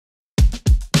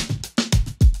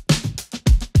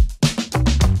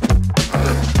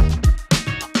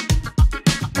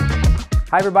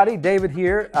Hi everybody, David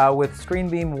here with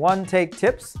ScreenBeam one-take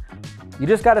tips. You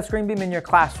just got a ScreenBeam in your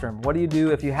classroom. What do you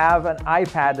do if you have an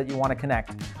iPad that you want to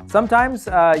connect? Sometimes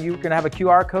you can have a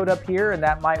QR code up here and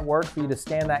that might work for you to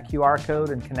scan that QR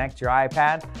code and connect your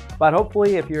iPad. But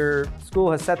hopefully if your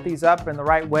school has set these up in the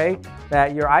right way,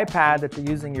 that your iPad that you're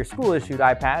using, your school-issued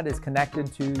iPad, is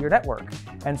connected to your network.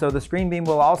 And so the ScreenBeam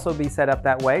will also be set up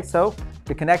that way. So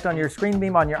to connect on your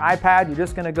ScreenBeam on your iPad, you're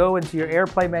just going to go into your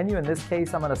AirPlay menu. In this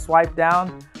case, I'm going to swipe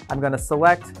down. I'm going to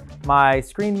select my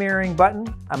screen mirroring button.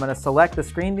 I'm going to select the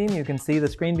ScreenBeam. You can see the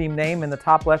ScreenBeam name in the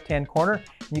top left-hand corner.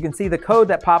 You can see the code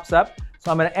that pops up.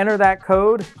 So I'm going to enter that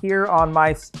code here on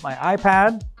my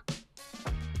iPad.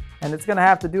 And it's going to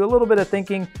have to do a little bit of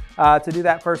thinking to do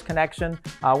that first connection.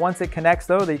 Once it connects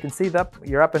though, you can see that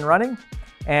you're up and running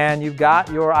and you've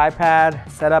got your iPad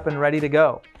set up and ready to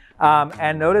go.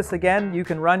 And notice again, you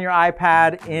can run your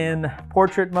iPad in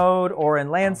portrait mode or in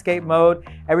landscape mode.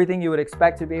 Everything you would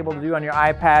expect to be able to do on your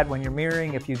iPad when you're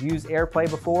mirroring. If you've used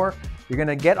AirPlay before, you're going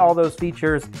to get all those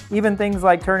features. Even things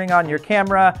like turning on your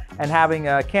camera and having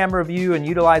a camera view and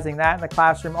utilizing that in the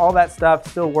classroom, all that stuff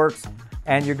still works.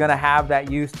 And you're going to have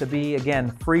that use to be, again,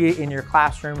 free in your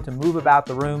classroom to move about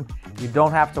the room. You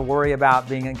don't have to worry about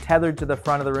being tethered to the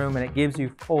front of the room, and it gives you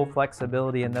full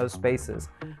flexibility in those spaces.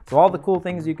 So all the cool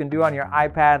things you can do on your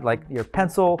iPad, like your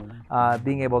pencil,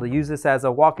 being able to use this as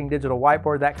a walking digital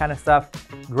whiteboard, that kind of stuff,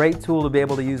 great tool to be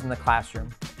able to use in the classroom.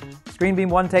 ScreenBeam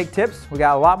one-take tips, we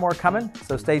got a lot more coming,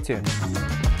 so stay tuned.